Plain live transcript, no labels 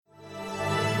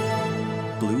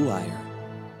Blue Wire.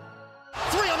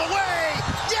 Three on the way.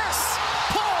 Yes!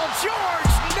 Paul George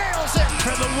nails it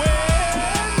for the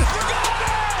win. You got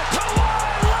it! Kawhi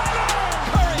Leonard!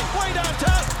 Curry way down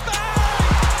top. Bang!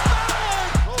 Bang!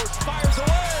 Rose fires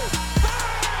away.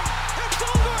 Bang! It's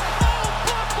over. Oh,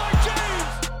 blocked by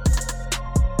James.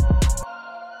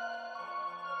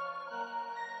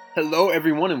 Hello,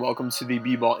 everyone, and welcome to the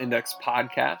B-Ball Index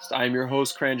podcast. I am your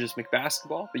host, Cranges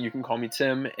McBasketball, but you can call me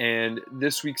Tim. And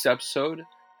this week's episode,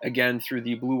 again through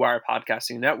the Blue Wire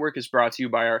Podcasting Network, is brought to you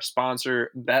by our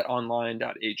sponsor,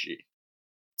 BetOnline.ag.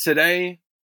 Today,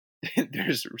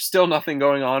 there's still nothing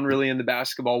going on really in the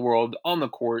basketball world on the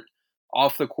court.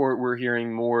 Off the court, we're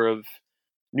hearing more of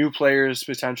new players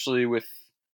potentially with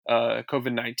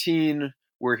COVID-19.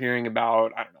 We're hearing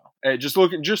about, just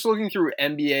looking through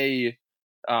NBA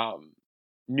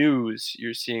news,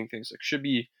 you're seeing things like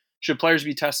should players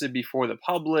be tested before the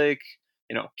public?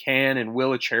 Can and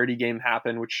will a charity game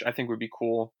happen, which I think would be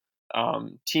cool.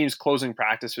 Teams closing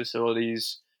practice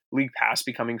facilities, League Pass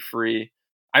becoming free.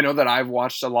 I know that I've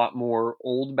watched a lot more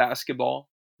old basketball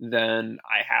than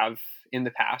I have in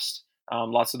the past.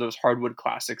 Lots of those Hardwood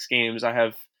Classics games I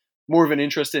have more of an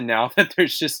interest in now that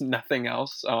there's just nothing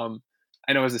else.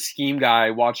 I know as a scheme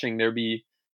guy, watching there be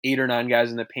 8 or 9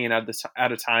 guys in the paint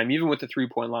at a time, even with the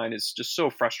 3-point line, is just so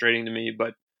frustrating to me.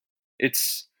 But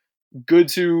it's good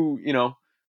to,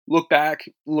 look back,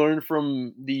 learn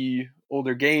from the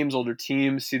older games, older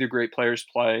teams, see the great players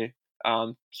play,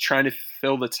 trying to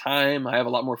fill the time. I have a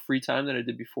lot more free time than I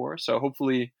did before. So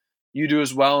hopefully you do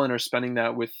as well and are spending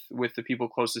that with the people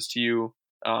closest to you,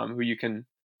 who you can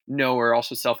know are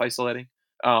also self-isolating.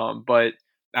 But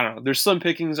I don't know, there's slim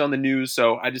pickings on the news.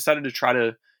 So I decided to try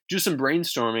to do some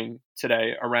brainstorming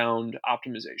today around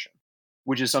optimization,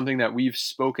 which is something that we've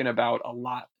spoken about a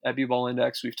lot at B-Ball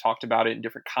Index. We've talked about it in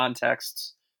different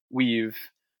contexts. We've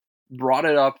brought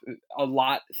it up a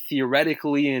lot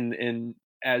theoretically and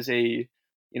as a,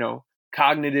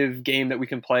 cognitive game that we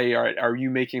can play. Are you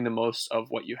making the most of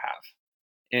what you have?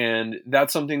 And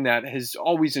that's something that has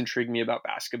always intrigued me about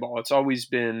basketball. It's always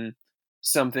been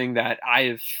something that I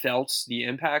have felt the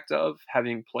impact of,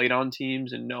 having played on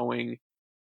teams and knowing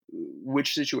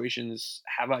which situations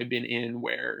have I been in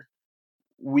where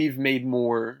we've made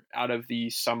more out of the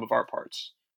sum of our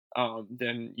parts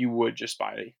than you would just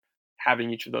by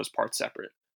having each of those parts separate.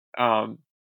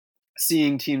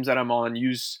 Seeing teams that I'm on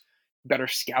use better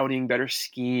scouting, better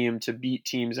scheme to beat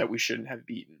teams that we shouldn't have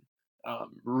beaten.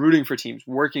 Rooting for teams,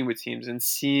 working with teams, and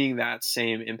seeing that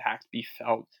same impact be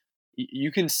felt.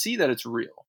 You can see that it's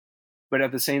real. But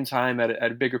at the same time, at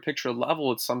a bigger picture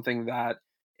level, it's something that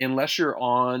unless you're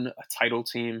on a title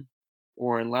team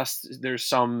or unless there's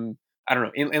some,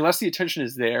 unless the attention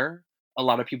is there, a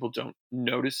lot of people don't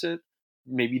notice it,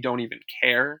 maybe don't even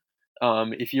care.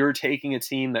 If you're taking a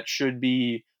team that should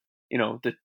be,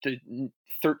 the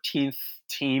 13th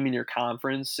team in your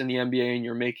conference in the NBA and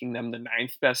you're making them the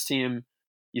 9th best team,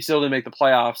 you still didn't make the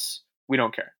playoffs, we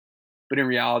don't care. But in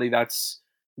reality, that's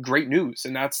great news.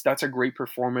 And that's a great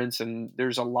performance. And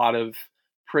there's a lot of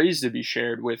praise to be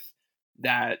shared with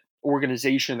that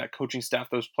organization, that coaching staff,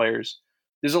 those players.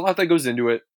 There's a lot that goes into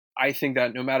it. I think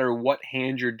that no matter what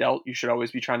hand you're dealt, you should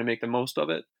always be trying to make the most of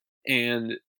it.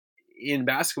 And in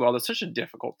basketball, that's such a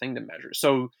difficult thing to measure.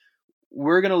 So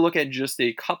we're going to look at just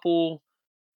a couple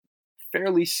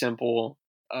fairly simple,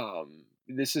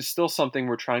 this is still something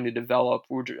we're trying to develop.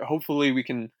 Hopefully we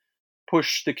can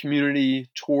push the community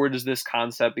towards this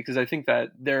concept, because I think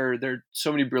that there are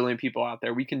so many brilliant people out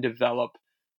there. We can develop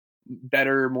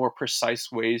better, more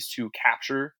precise ways to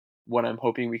capture what I'm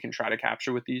hoping we can try to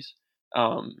capture with these.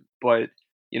 But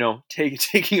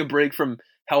taking a break from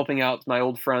helping out my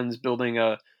old friends building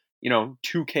a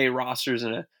 2K rosters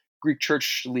and a Greek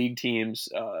church league teams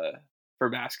for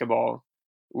basketball,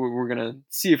 we're gonna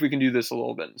see if we can do this a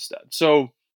little bit instead.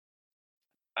 So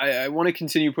I want to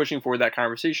continue pushing forward that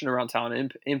conversation around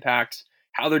talent impact,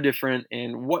 how they're different,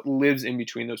 and what lives in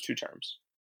between those two terms.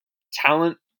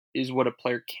 Talent is what a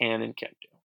player can and can't do.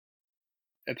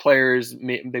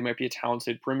 They might be a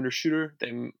talented perimeter shooter.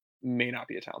 They may not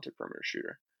be a talented perimeter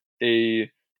shooter.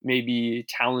 They may be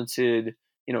talented,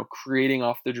 creating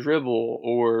off the dribble,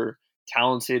 or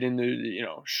talented in the,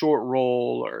 short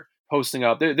roll or posting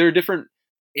up. There are different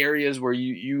areas where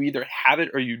you either have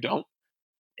it or you don't.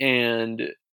 And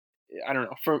I don't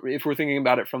know, if we're thinking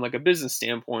about it from like a business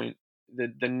standpoint,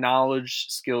 the knowledge,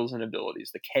 skills, and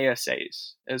abilities, the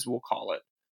KSAs, as we'll call it,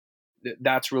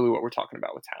 that's really what we're talking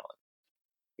about with talent.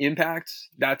 Impact,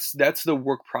 that's the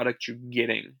work product you're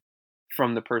getting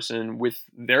from the person with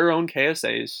their own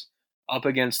KSAs up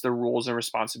against the roles and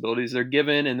responsibilities they're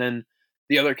given, and then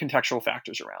the other contextual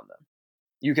factors around them.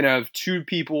 You can have two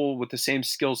people with the same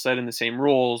skill set and the same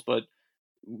roles, but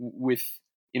with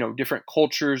different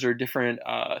cultures or different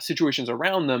situations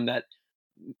around them that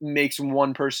makes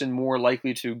one person more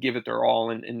likely to give it their all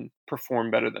and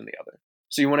perform better than the other.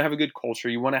 So you want to have a good culture.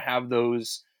 You want to have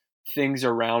those things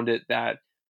around it that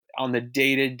on the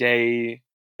day-to-day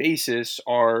basis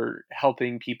are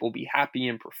helping people be happy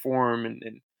and perform.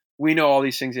 And we know all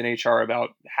these things in HR about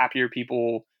happier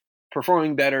people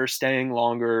performing better, staying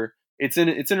longer. It's in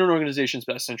an organization's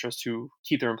best interest to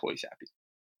keep their employees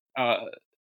happy.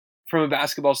 From a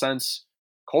basketball sense,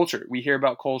 culture. We hear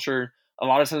about culture. A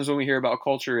lot of times when we hear about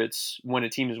culture, it's when a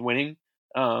team is winning.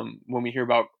 When we hear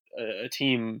about a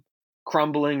team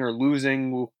crumbling or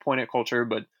losing, we'll point at culture.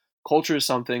 But culture is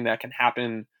something that can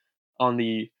happen on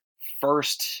the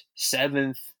 1st,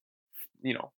 7th,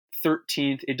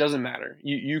 13th. It doesn't matter.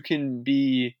 You can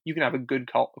have a good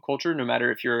culture no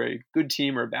matter if you're a good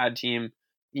team or a bad team.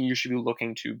 You should be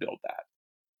looking to build that.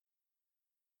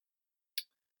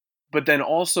 But then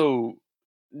also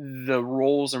the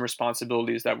roles and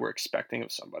responsibilities that we're expecting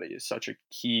of somebody is such a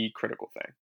key critical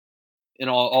thing. And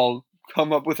I'll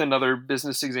come up with another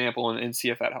business example and see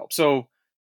if that helps. So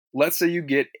let's say you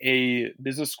get a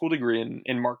business school degree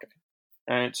in marketing.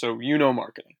 All right, so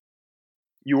marketing.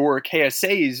 Your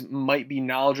KSAs might be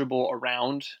knowledgeable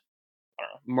around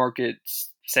market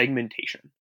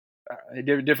segmentation,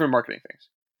 different marketing things.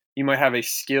 You might have a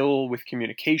skill with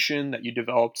communication that you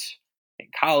developed in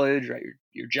college, right?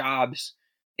 Your jobs,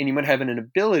 and you might have an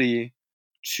ability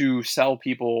to sell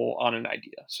people on an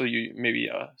idea. So you maybe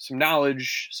some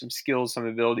knowledge, some skills, some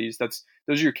abilities. Those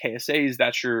are your KSAs.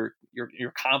 That's your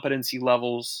competency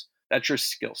levels. That's your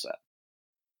skill set.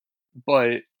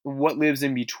 But what lives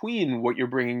in between what you're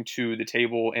bringing to the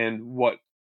table and what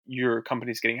your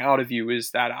company's getting out of you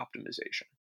is that optimization.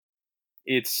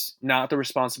 It's not the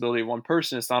responsibility of one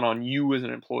person. It's not on you as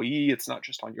an employee. It's not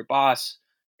just on your boss.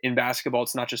 In basketball,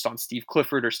 it's not just on Steve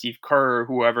Clifford or Steve Kerr or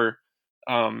whoever.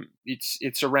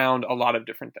 It's around a lot of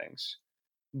different things.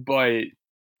 But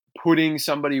putting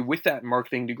somebody with that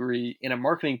marketing degree in a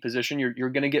marketing position, you're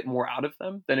going to get more out of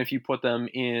them than if you put them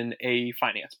in a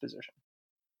finance position.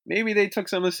 Maybe they took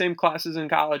some of the same classes in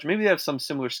college. Maybe they have some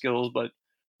similar skills, but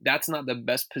that's not the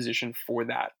best position for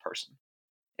that person.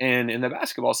 And in the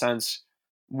basketball sense,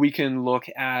 we can look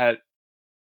at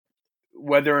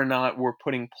whether or not we're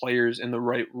putting players in the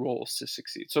right roles to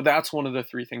succeed. So that's one of the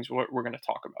 3 things we're going to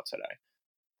talk about today.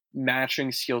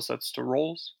 Matching skill sets to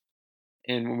roles.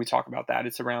 And when we talk about that,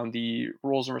 it's around the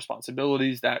roles and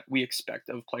responsibilities that we expect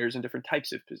of players in different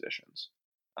types of positions.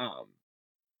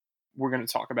 We're going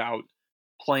to talk about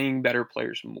playing better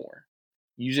players more,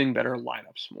 using better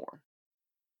lineups more.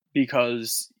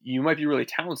 Because you might be really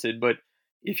talented, but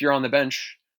if you're on the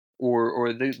bench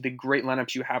or the great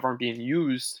lineups you have aren't being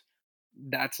used,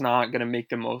 that's not going to make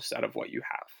the most out of what you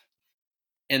have.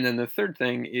 And then the third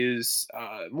thing is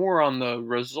more on the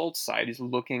results side, is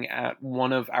looking at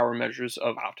one of our measures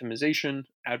of optimization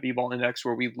at B-Ball Index,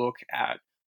 where we look at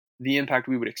the impact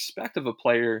we would expect of a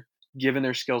player given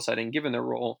their skill set and given their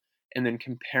role, and then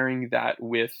comparing that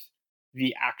with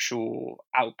the actual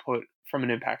output from an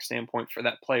impact standpoint for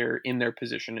that player in their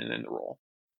position and in the role.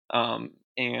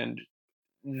 And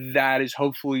that is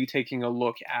hopefully taking a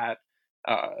look at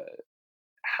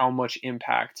how much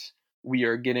impact we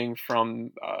are getting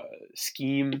from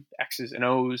scheme, X's and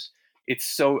O's.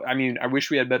 I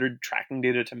wish we had better tracking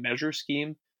data to measure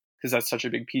scheme, because that's such a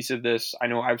big piece of this. I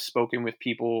know I've spoken with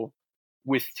people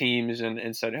with teams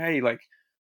and said, hey,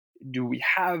 do we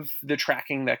have the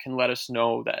tracking that can let us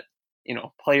know that,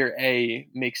 player A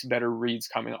makes better reads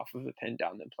coming off of the pin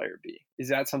down than player B? Is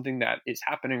that something that is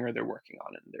happening, or they're working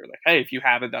on it? And they're like, hey, if you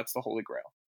have it, that's the holy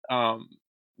grail.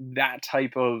 That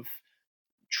type of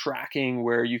tracking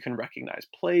where you can recognize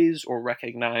plays or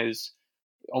recognize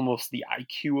almost the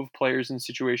IQ of players in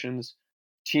situations.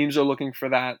 Teams are looking for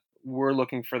that. We're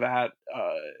looking for that.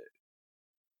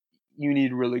 You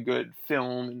need really good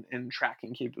film and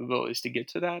tracking capabilities to get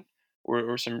to that,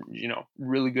 or some,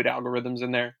 really good algorithms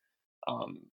in there.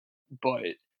 But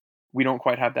we don't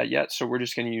quite have that yet. So we're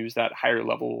just going to use that higher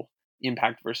level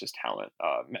impact versus talent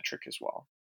metric as well.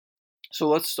 So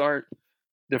let's start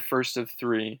the first of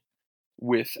 3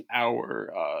 with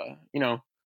our,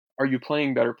 are you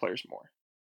playing better players more?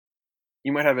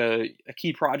 You might have a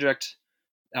key project.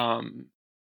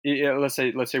 Let's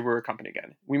say we're a company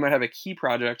again. We might have a key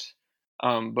project,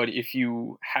 but if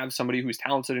you have somebody who's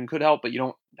talented and could help, but you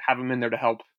don't have them in there to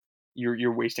help,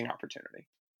 you're wasting opportunity.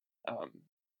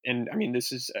 And I mean,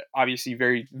 this is obviously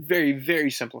very, very,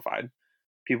 very simplified.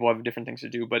 People have different things to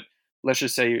do, but let's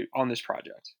just say on this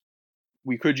project,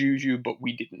 we could use you, but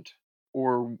we didn't.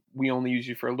 or we only use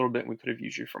you for a little bit and we could have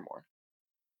used you for more.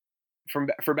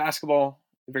 For basketball,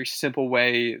 a very simple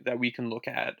way that we can look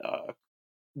at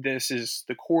this is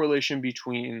the correlation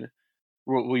between,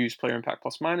 we'll use player impact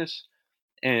plus minus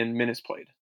and minutes played.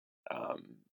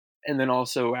 And then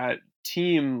also at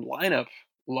team lineup,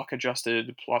 luck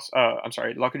adjusted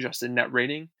net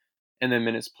rating, and then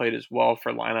minutes played as well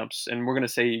for lineups. And we're going to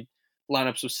say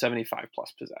lineups with 75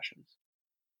 plus possessions.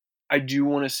 I do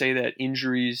want to say that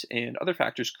injuries and other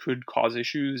factors could cause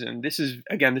issues. And this is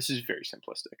very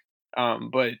simplistic.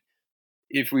 But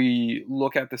if we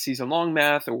look at the season long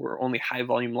math or only high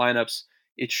volume lineups,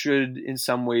 it should in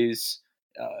some ways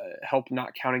help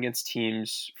not count against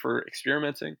teams for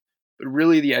experimenting. But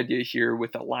really the idea here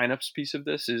with the lineups piece of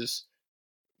this is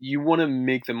you want to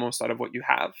make the most out of what you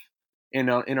have. And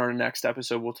in our next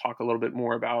episode, we'll talk a little bit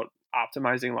more about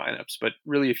optimizing lineups. But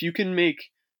really, if you can make,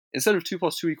 instead of 2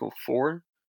 + 2 = 4,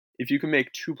 if you can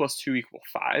make 2 + 2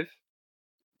 = 5,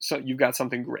 so you've got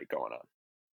something great going on.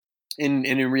 And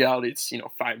in reality, it's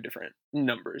 5 different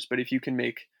numbers. But if you can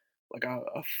make like a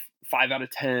 5 out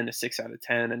of 10, a 6 out of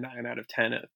 10, a 9 out of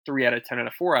 10, a 3 out of 10, and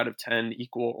a 4 out of 10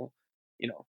 equal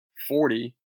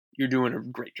 40, you're doing a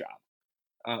great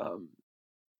job.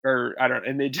 Or I don't,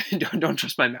 and they don't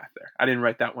trust my math there. I didn't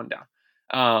write that one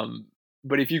down.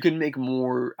 But if you can make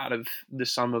more out of the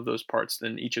sum of those parts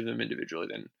than each of them individually,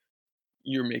 then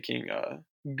you're making a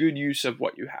good use of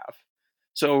what you have.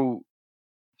 So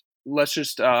let's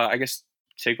just,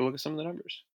 take a look at some of the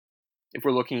numbers. If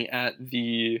we're looking at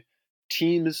the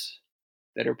teams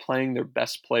that are playing their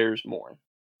best players more,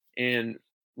 and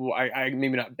well, I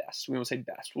maybe not best. We won't say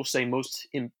best. We'll say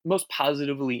most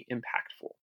positively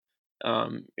impactful.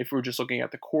 If we're just looking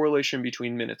at the correlation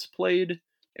between minutes played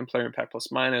and player impact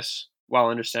plus minus, while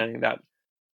understanding that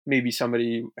maybe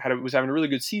somebody was having a really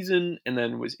good season and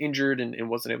then was injured and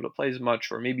wasn't able to play as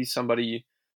much, or maybe somebody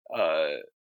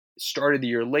started the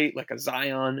year late, like a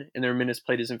Zion, and their minutes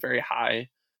played isn't very high,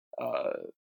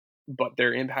 but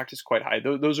their impact is quite high.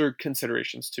 Those are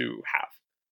considerations to have.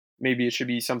 Maybe it should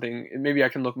be something, maybe I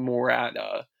can look more at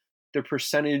the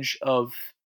percentage of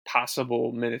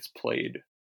possible minutes played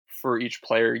for each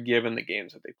player given the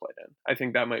games that they played in. I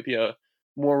think that might be a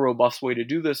more robust way to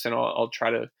do this, and I'll try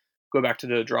to go back to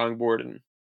the drawing board and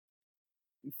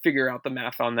figure out the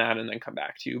math on that and then come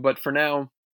back to you. But for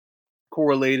now,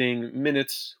 correlating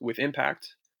minutes with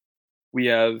impact, we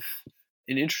have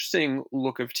an interesting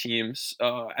look of teams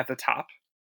at the top: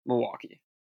 Milwaukee,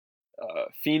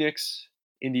 Phoenix,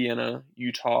 Indiana,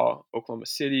 Utah, Oklahoma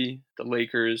City, the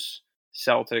Lakers,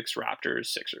 Celtics, Raptors,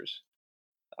 Sixers,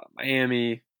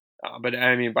 Miami. But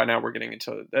I mean, by now we're getting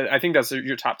into, I think that's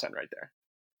your top 10 right there.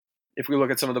 If we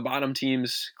look at some of the bottom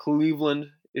teams, Cleveland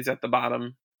is at the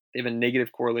bottom. They have a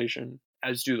negative correlation,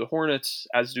 as do the Hornets,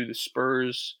 as do the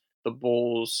Spurs, the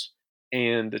Bulls,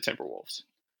 and the Timberwolves.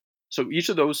 So each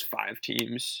of those 5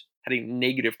 teams had a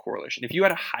negative correlation. If you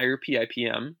had a higher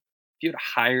PIPM, if you had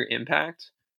a higher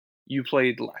impact, you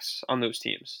played less on those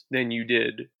teams than you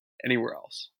did anywhere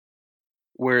else.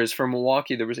 Whereas for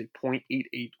Milwaukee, there was a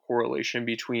 0.88 correlation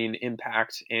between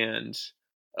impact and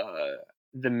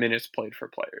the minutes played for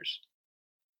players.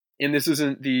 And this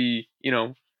isn't the,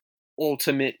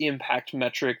 ultimate impact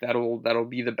metric that'll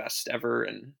be the best ever.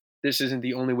 And this isn't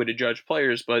the only way to judge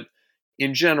players, but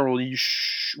in general,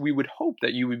 we would hope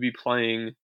that you would be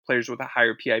playing players with a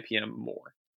higher PIPM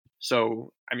more.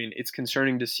 So, I mean, it's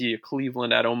concerning to see a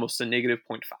Cleveland at almost a negative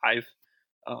 0.5.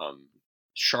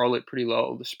 Charlotte pretty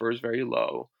low, the Spurs very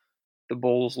low, the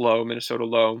Bulls low, Minnesota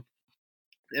low.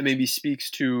 It maybe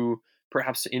speaks to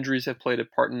perhaps the injuries have played a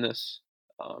part in this.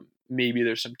 Maybe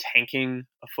there's some tanking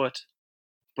afoot,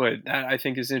 but that I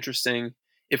think is interesting.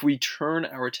 If we turn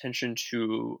our attention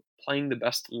to playing the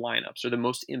best lineups or the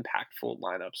most impactful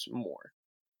lineups more.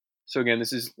 So again,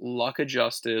 this is luck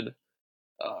adjusted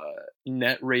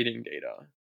net rating data.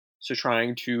 So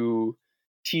trying to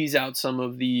tease out some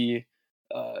of the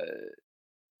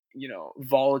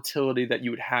volatility that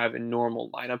you would have in normal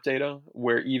lineup data,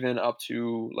 where even up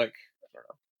to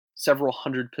several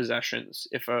hundred possessions,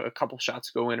 if a couple shots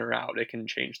go in or out, it can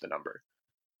change the number.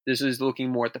 This is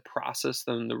looking more at the process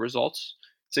than the results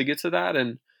to get to that.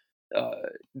 And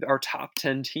our top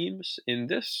 10 teams in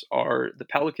this are the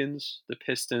Pelicans, the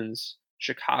Pistons,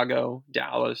 Chicago,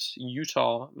 Dallas,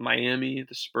 Utah, Miami,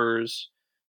 the Spurs,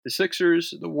 the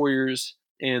Sixers, the Warriors,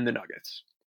 and the Nuggets.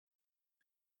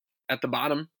 At the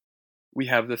bottom, we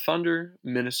have the Thunder,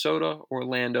 Minnesota,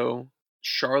 Orlando,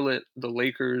 Charlotte, the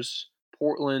Lakers,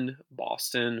 Portland,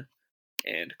 Boston,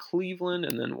 and Cleveland,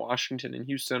 and then Washington and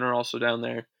Houston are also down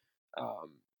there.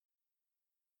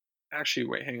 Actually,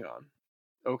 wait, hang on.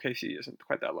 OKC isn't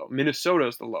quite that low.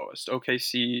 Minnesota's the lowest.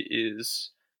 OKC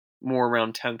is more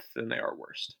around 10th than they are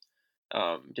worst.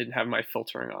 Didn't have my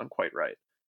filtering on quite right.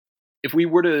 If we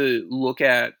were to look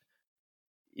at,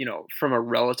 from a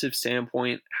relative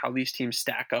standpoint, how these teams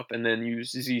stack up and then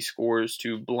use Z-scores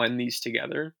to blend these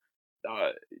together,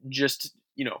 just,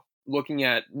 looking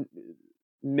at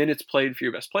minutes played for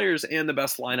your best players and the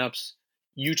best lineups,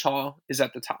 Utah is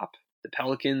at the top. The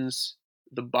Pelicans,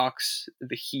 the Bucks,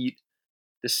 the Heat,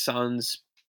 the Suns,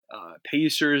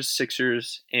 Pacers,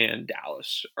 Sixers, and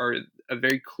Dallas are a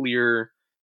very clear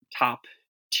top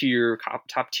tier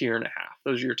and a half.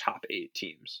 Those are your top 8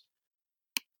 teams.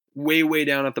 Way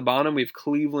down at the bottom, we have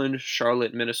Cleveland,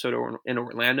 Charlotte, Minnesota, and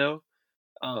Orlando.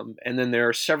 And then there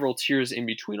are several tiers in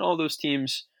between all those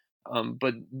teams,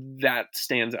 but that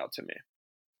stands out to me.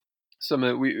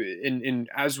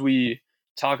 As we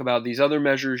talk about these other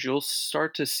measures, you'll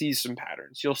start to see some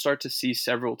patterns. You'll start to see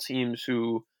several teams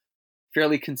who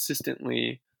fairly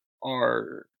consistently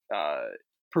are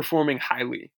performing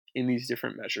highly in these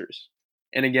different measures.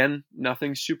 And again,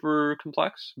 nothing super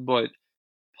complex, but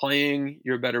playing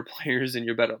your better players and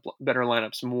your better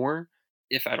lineups more,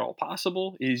 if at all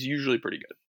possible, is usually pretty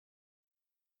good.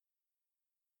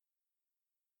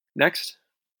 Next,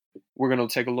 we're going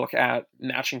to take a look at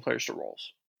matching players to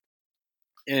roles.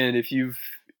 And if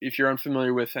you're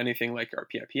unfamiliar with anything like our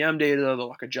PIPM data, the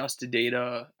luck adjusted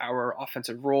data, our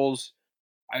offensive roles,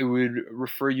 I would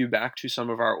refer you back to some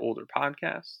of our older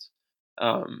podcasts.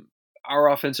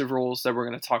 Our offensive roles that we're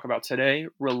going to talk about today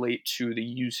relate to the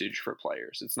usage for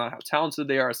players. It's not how talented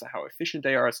they are. It's not how efficient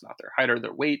they are. It's not their height or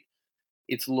their weight.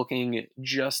 It's looking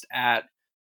just at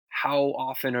how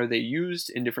often are they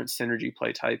used in different synergy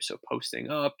play types. So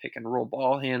posting up, pick and roll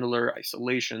ball handler,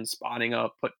 isolation, spotting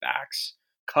up, putbacks,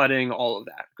 cutting, all of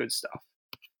that good stuff.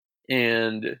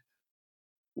 And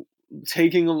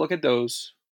taking a look at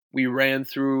those, we ran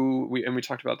through, and we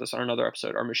talked about this on another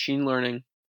episode, our machine learning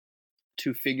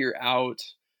to figure out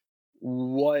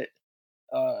what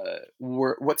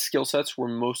skill sets were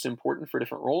most important for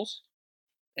different roles.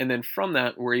 And then from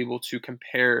that, we're able to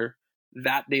compare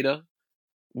that data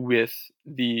with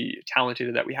the talent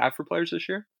data that we have for players this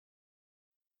year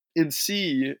and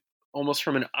see, almost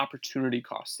from an opportunity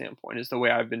cost standpoint, is the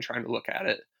way I've been trying to look at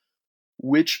it,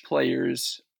 which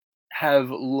players have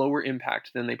lower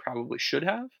impact than they probably should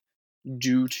have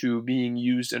due to being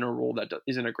used in a role that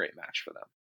isn't a great match for them.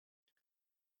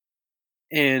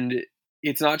 And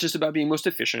it's not just about being most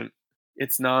efficient.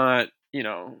 It's not,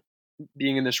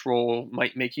 being in this role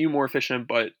might make you more efficient,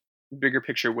 but bigger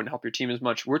picture wouldn't help your team as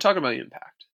much. We're talking about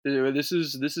impact. This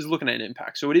is looking at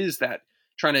impact. So it is that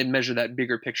trying to measure that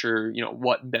bigger picture,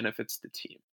 what benefits the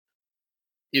team.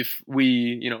 If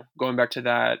we, going back to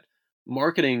that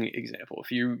marketing example,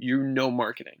 if you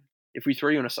marketing, if we throw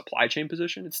you in a supply chain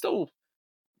position, it's still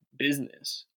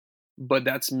business, but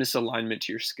that's misalignment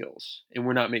to your skills, and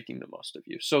we're not making the most of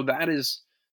you. So that is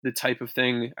the type of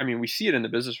thing. I mean, we see it in the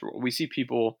business world. We see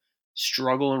people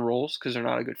struggle in roles because they're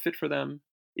not a good fit for them,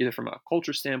 either from a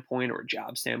culture standpoint or a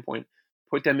job standpoint.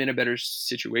 Put them in a better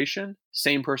situation.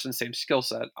 Same person, same skill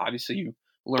set. Obviously, you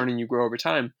learn and you grow over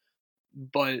time,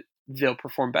 but they'll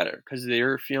perform better because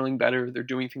they're feeling better. They're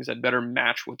doing things that better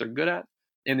match what they're good at.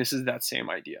 And this is that same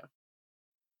idea.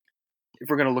 If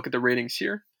we're going to look at the ratings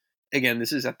here, again,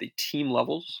 this is at the team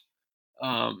levels.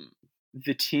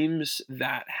 The teams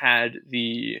that had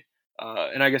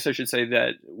and I guess I should say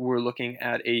that we're looking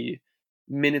at a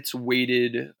minutes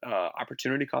weighted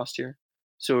opportunity cost here.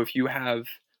 So if you have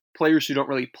players who don't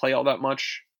really play all that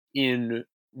much in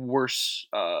worse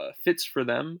fits for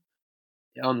them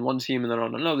on one team, and then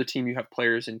on another team you have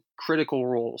players in critical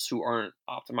roles who aren't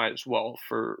optimized well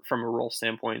from a role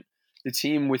standpoint. The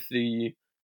team with the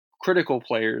critical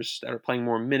players that are playing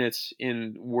more minutes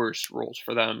in worse roles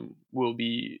for them will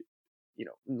be,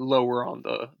 lower on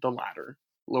the ladder,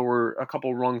 lower a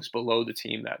couple rungs below the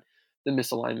team that the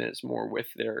misalignment is more with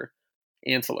their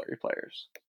ancillary players.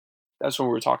 That's what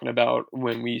we're talking about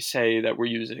when we say that we're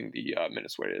using the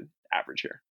minutes weighted average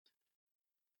here.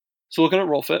 So looking at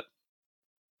role fit,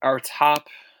 our top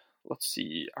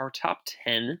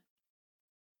 10,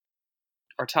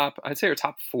 I'd say our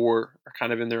top 4 are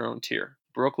kind of in their own tier.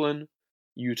 Brooklyn,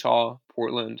 Utah,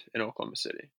 Portland, and Oklahoma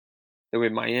City. Then we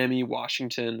have Miami,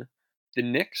 Washington, the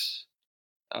Knicks,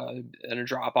 and a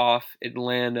drop off,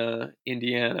 Atlanta,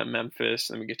 Indiana, Memphis,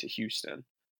 and then we get to Houston.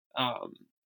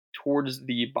 Towards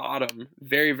the bottom,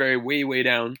 very, very way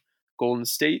down, Golden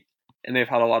State, and they've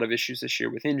had a lot of issues this year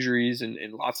with injuries and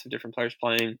lots of different players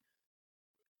playing.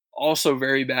 Also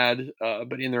very bad,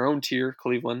 but in their own tier,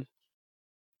 Cleveland.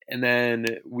 And then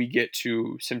we get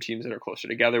to some teams that are closer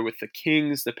together with the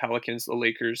Kings, the Pelicans, the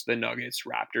Lakers, the Nuggets,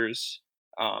 Raptors.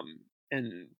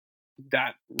 And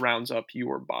that rounds up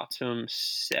your bottom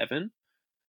 7.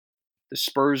 The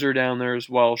Spurs are down there as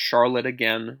well. Charlotte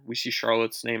again. We see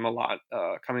Charlotte's name a lot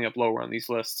coming up lower on these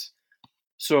lists.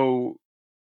 So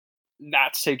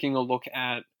that's taking a look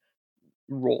at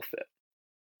role fit.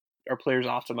 Are players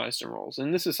optimized in roles?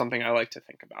 And this is something I like to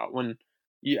think about when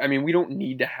we don't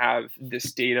need to have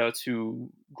this data to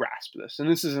grasp this. And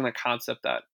this isn't a concept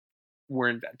that we're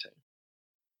inventing.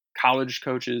 College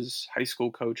coaches, high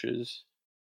school coaches,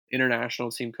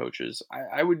 international team coaches,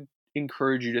 I would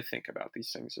encourage you to think about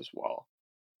these things as well.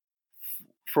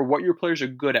 For what your players are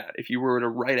good at, if you were to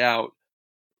write out,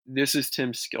 this is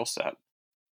Tim's skill set.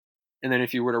 And then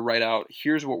if you were to write out,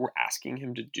 here's what we're asking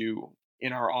him to do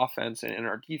in our offense and in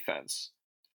our defense,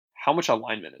 how much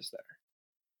alignment is there?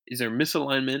 Is there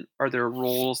misalignment? Are there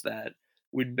roles that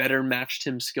would better match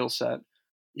Tim's skill set?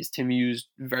 Is Tim used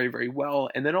very, very well?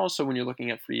 And then also when you're looking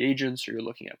at free agents or you're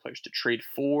looking at players to trade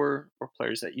for or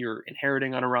players that you're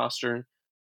inheriting on a roster,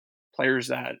 players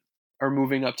that are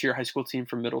moving up to your high school team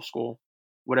from middle school,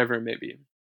 whatever it may be,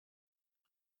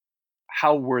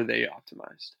 how were they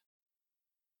optimized?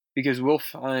 Because we'll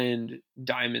find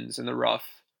diamonds in the rough,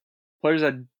 players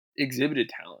that exhibited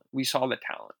talent. We saw the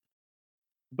talent,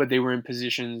 but they were in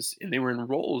positions and they were in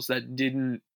roles that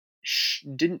didn't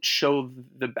show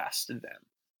the best of them.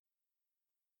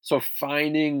 So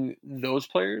finding those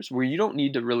players where you don't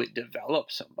need to really develop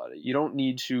somebody, you don't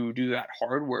need to do that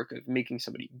hard work of making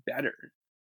somebody better.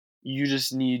 You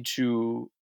just need to,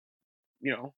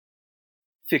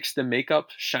 fix the makeup,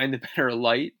 shine the better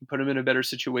light, put them in a better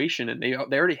situation, and they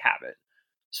already have it.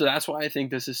 So that's why I think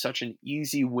this is such an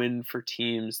easy win for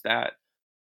teams that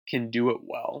can do it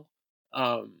well.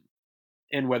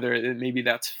 And whether maybe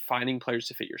that's finding players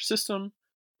to fit your system,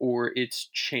 or it's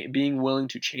being willing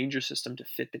to change your system to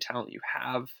fit the talent you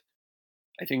have.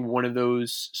 I think one of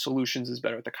those solutions is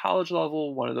better at the college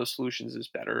level. One of those solutions is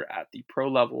better at the pro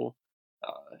level.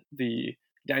 The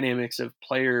dynamics of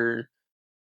player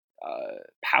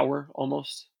power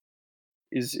almost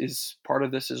is part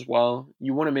of this as well.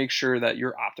 You want to make sure that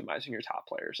you're optimizing your top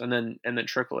players and then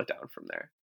trickle it down from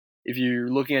there. If you're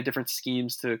looking at different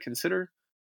schemes to consider,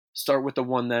 start with the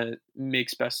one that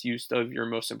makes best use of your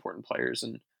most important players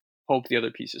and hope the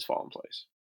other pieces fall in place.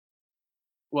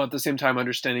 Well, at the same time,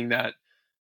 understanding that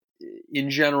in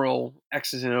general,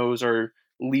 X's and O's are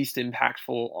least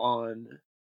impactful on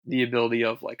the ability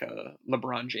of like a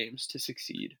LeBron James to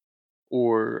succeed,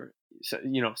 or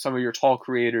some of your tall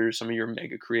creators, some of your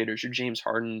mega creators, your James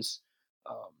Hardens,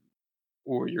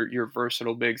 or your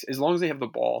versatile bigs. As long as they have the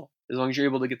ball, as long as you're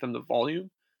able to get them the volume,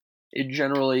 it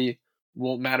generally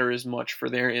won't matter as much for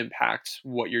their impact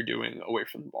what you're doing away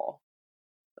from the ball.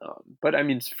 But I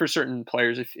mean, for certain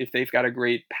players, if they've got a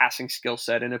great passing skill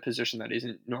set in a position that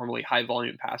isn't normally high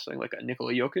volume passing, like a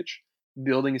Nikola Jokic,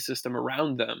 building a system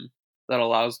around them that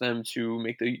allows them to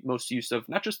make the most use of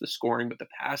not just the scoring, but the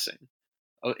passing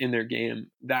in their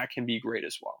game, that can be great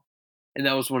as well. And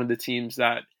that was one of the teams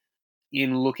that,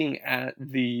 in looking at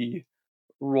the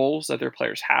roles that their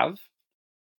players have,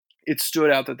 it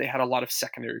stood out that they had a lot of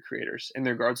secondary creators in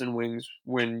their guards and wings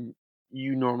when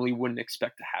you normally wouldn't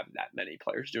expect to have that many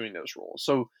players doing those roles.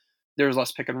 So there was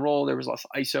less pick and roll, there was less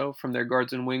ISO from their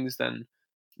guards and wings than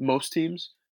most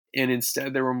teams. And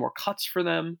instead there were more cuts for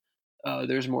them.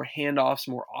 There's more handoffs,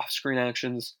 more off-screen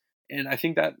actions. And I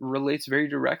think that relates very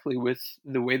directly with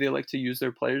the way they like to use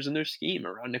their players in their scheme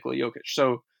around Nikola Jokic.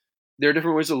 So there are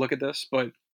different ways to look at this,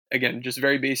 but again, just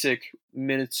very basic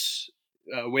minutes,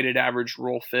 weighted average,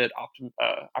 role fit,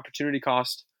 opportunity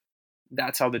cost.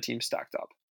 That's how the team stacked up.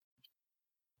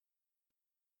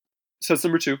 So that's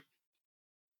number 2.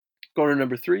 Going to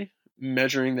number 3,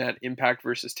 measuring that impact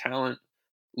versus talent,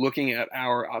 looking at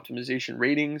our optimization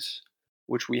ratings,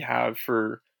 which we have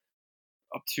for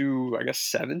up to, I guess,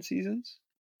 7 seasons.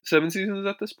 7 seasons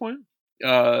at this point.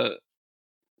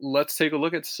 Let's take a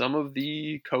look at some of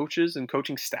the coaches and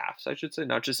coaching staffs, I should say,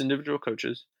 not just individual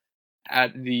coaches,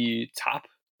 at the top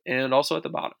and also at the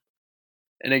bottom.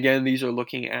 And again, these are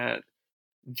looking at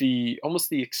almost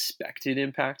the expected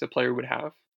impact a player would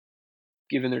have,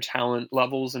 given their talent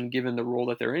levels and given the role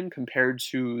that they're in, compared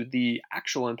to the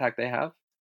actual impact they have,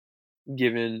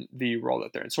 given the role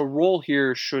that they're in. So role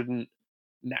here shouldn't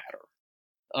matter,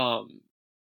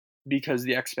 because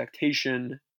the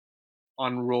expectation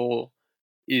on role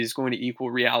is going to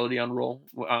equal reality on role.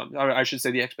 I should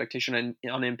say the expectation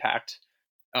on impact,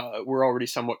 we're already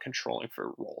somewhat controlling for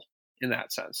role in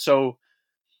that sense. So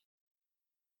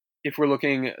if we're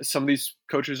looking, some of these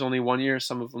coaches only 1 year,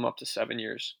 some of them up to 7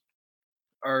 years.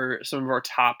 are some of our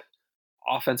top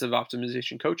offensive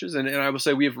optimization coaches. And I will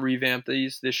say we have revamped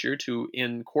these this year to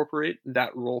incorporate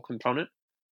that role component.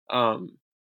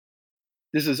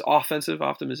 This is offensive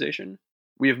optimization.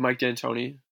 We have Mike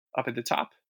D'Antoni up at the top.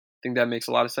 I think that makes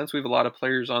a lot of sense. We have a lot of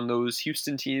players on those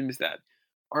Houston teams that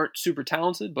aren't super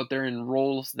talented, but they're in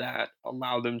roles that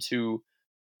allow them to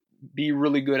be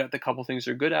really good at the couple things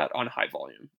they're good at on high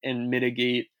volume and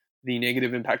mitigate the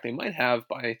negative impact they might have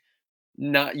by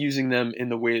not using them in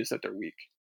the ways that they're weak.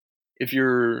 If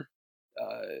you're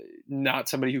not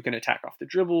somebody who can attack off the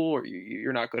dribble, or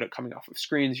you're not good at coming off of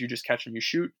screens, you just catch and you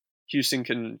shoot, Houston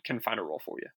can find a role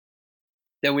for you.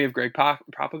 Then we have Greg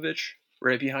Popovich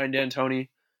right behind D'Antoni.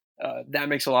 That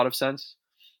makes a lot of sense.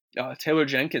 Taylor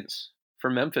Jenkins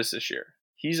for Memphis this year,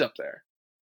 he's up there.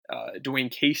 Dwayne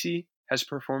Casey has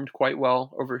performed quite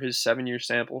well over his 7-year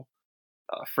sample.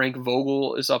 Frank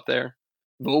Vogel is up there.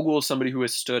 Vogel is somebody who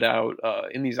has stood out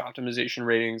in these optimization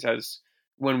ratings as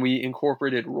when we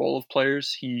incorporated role of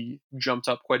players, he jumped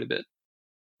up quite a bit.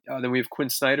 Then we have Quinn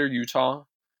Snyder, Utah.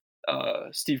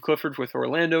 Steve Clifford with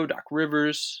Orlando. Doc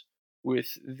Rivers with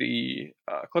the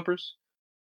Clippers,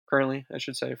 currently, I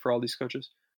should say, for all these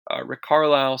coaches. Rick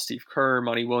Carlisle, Steve Kerr,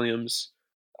 Monty Williams,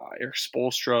 Eric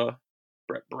Spoelstra,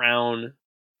 Brett Brown.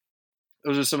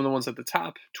 Those are some of the ones at the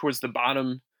top. Towards the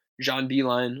bottom, John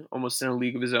Beilein, almost in a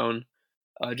league of his own.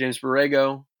 James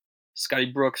Borrego,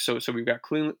 Scotty Brooks. So we've got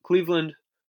Cleveland,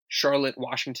 Charlotte,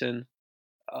 Washington,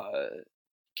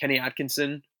 Kenny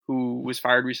Atkinson, who was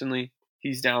fired recently.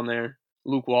 He's down there.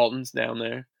 Luke Walton's down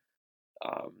there.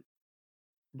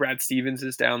 Brad Stevens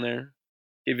is down there.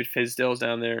 David Fizdale's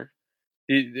down there.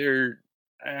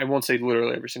 I won't say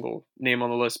literally every single name on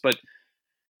the list, but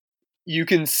you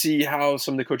can see how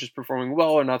some of the coaches performing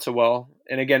well or not so well.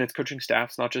 And again, it's coaching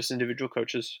staffs, not just individual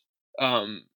coaches.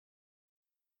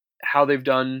 How they've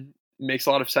done makes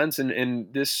a lot of sense.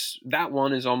 And that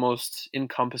one is almost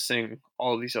encompassing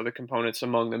all of these other components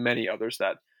among the many others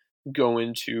that go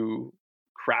into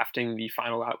crafting the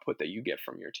final output that you get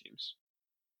from your teams.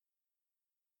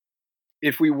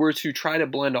 If we were to try to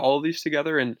blend all of these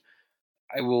together, and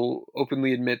I will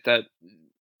openly admit that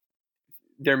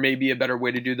there may be a better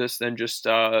way to do this than just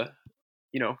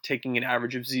taking an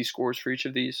average of z-scores for each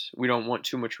of these. We don't want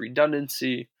too much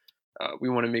redundancy. We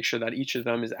want to make sure that each of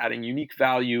them is adding unique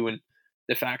value, and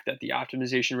the fact that the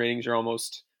optimization ratings are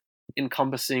almost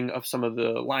encompassing of some of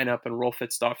the lineup and role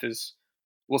fit stuff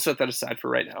we'll set that aside for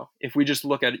right now. If we just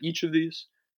look at each of these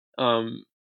in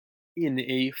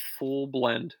a full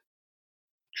blend,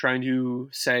 trying to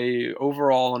say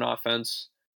overall on offense,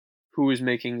 who is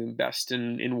making the best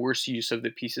and worst use of the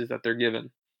pieces that they're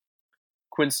given.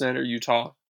 Quinn Snyder,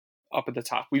 Utah, up at the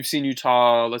top. We've seen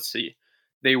Utah, let's see,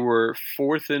 they were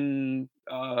 4th in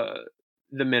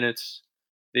the minutes.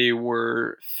 They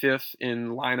were 5th in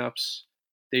lineups.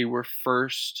 They were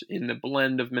 1st in the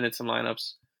blend of minutes and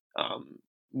lineups.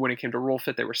 When it came to role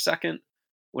fit, they were 2nd.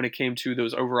 When it came to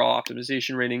those overall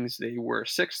optimization ratings, they were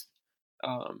 6th.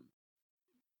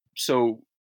 So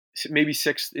maybe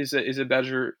 6th is a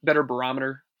better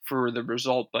barometer for the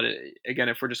result. But again,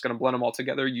 if we're just going to blend them all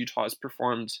together, Utah has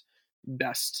performed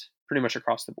best pretty much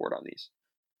across the board on these.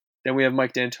 Then we have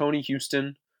Mike D'Antoni,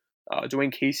 Houston.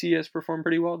 Dwayne Casey has performed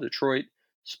pretty well. Detroit.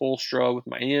 Spoelstra with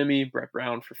Miami. Brett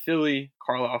Brown for Philly.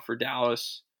 Carlisle for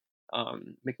Dallas.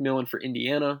 McMillan for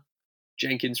Indiana.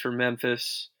 Jenkins for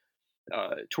Memphis.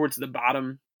 Towards the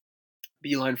bottom,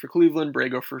 Beilein for Cleveland.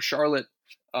 Borrego for Charlotte.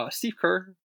 Steve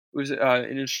Kerr was an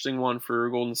interesting one for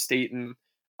Golden State, and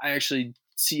I actually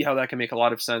see how that can make a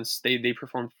lot of sense. They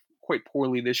performed quite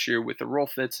poorly this year with the role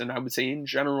fits, and I would say in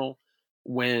general,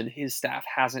 when his staff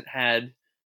hasn't had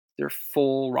their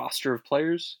full roster of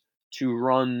players to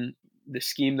run the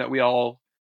scheme that we all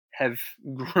have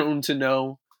grown to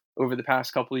know over the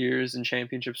past couple of years in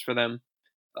championships for them,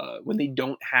 when they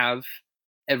don't have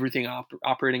everything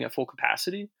operating at full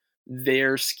capacity,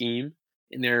 their scheme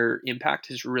and their impact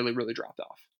has really, really dropped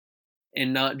off.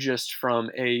 And not just from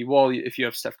if you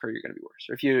have Steph Curry, you're going to be worse.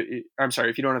 Or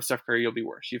if you don't have Steph Curry, you'll be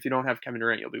worse. If you don't have Kevin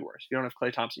Durant, you'll be worse. If you don't have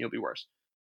Klay Thompson, you'll be worse.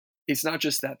 It's not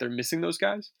just that they're missing those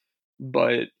guys,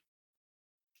 but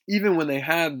even when they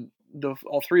had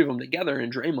all three of them together in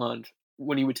Draymond,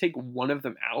 when he would take one of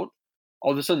them out,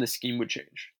 all of a sudden the scheme would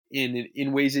change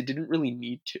in ways it didn't really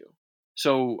need to.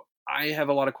 So I have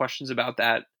a lot of questions about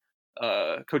that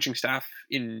coaching staff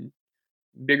in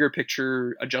bigger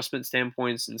picture adjustment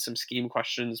standpoints and some scheme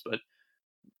questions, but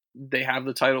they have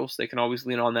the titles. They can always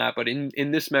lean on that. But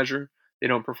in this measure, they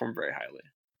don't perform very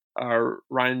highly.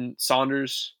 Ryan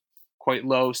Saunders, quite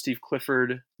low. Steve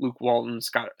Clifford, Luke Walton,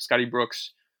 Scotty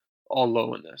Brooks, all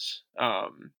low in this.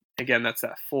 again, that's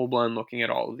that full blend, looking at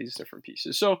all of these different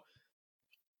pieces. So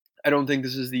I don't think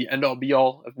this is the end-all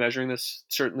be-all of measuring this.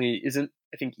 It certainly isn't.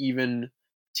 I think even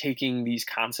taking these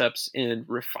concepts and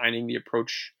refining the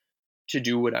approach to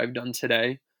do what I've done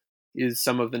today is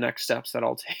some of the next steps that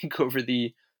I'll take over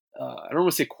the, I don't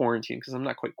want to say quarantine because I'm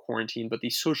not quite quarantined, but the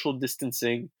social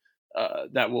distancing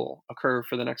that will occur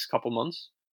for the next couple months.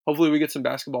 Hopefully we get some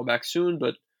basketball back soon,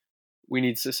 but we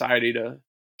need society to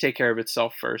take care of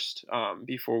itself first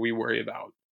before we worry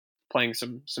about playing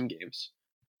some games.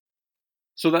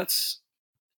 So that's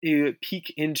a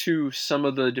peek into some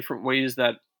of the different ways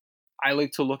that I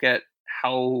like to look at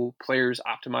how coaches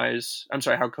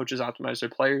optimize their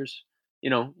players.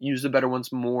 Use the better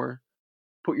ones more,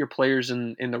 put your players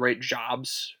in the right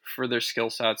jobs for their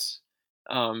skill sets.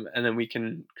 And then we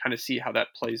can kind of see how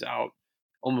that plays out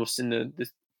almost in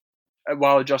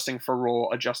while adjusting for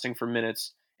role, adjusting for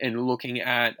minutes, and looking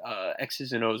at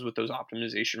X's and O's with those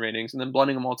optimization ratings and then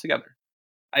blending them all together.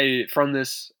 I, from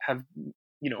this, have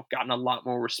gotten a lot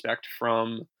more respect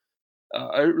for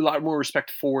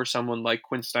someone like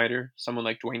Quinn Snyder, someone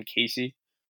like Dwayne Casey.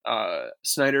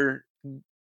 Snyder,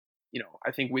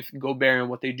 I think with Gobert and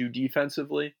what they do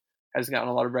defensively has gotten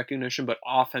a lot of recognition, but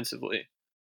offensively,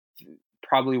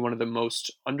 probably one of the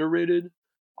most underrated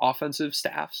offensive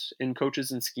staffs in coaches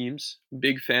and schemes.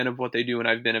 Big fan of what they do, and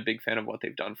I've been a big fan of what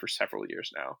they've done for several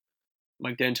years now.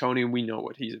 Mike D'Antoni, we know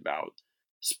what he's about.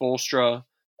 Spoelstra,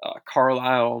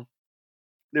 Carlisle.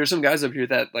 There's some guys up here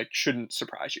that shouldn't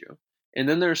surprise you. And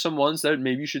then there are some ones that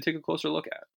maybe you should take a closer look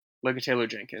at, like a Taylor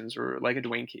Jenkins or like a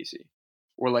Dwayne Casey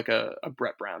or like a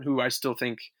Brett Brown, who I still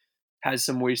think has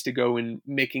some ways to go in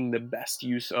making the best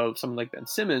use of someone like Ben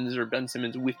Simmons or Ben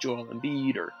Simmons with Joel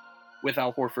Embiid or with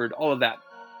Al Horford. All of that.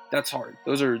 That's hard.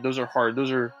 Those are hard.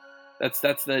 That's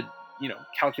the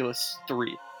calculus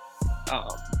 3.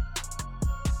 But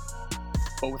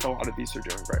with a lot of these, they're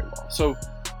doing very well. So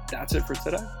that's it for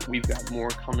today. We've got more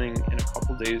coming in a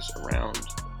couple days around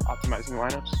optimizing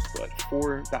lineups. But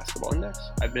for Basketball Index,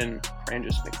 I've been Cran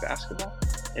Just Make Basketball,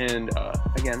 and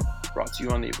again, brought to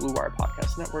you on the Blue Wire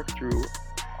Podcast Network through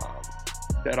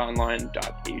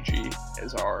BetOnline.ag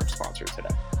as our sponsor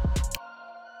today.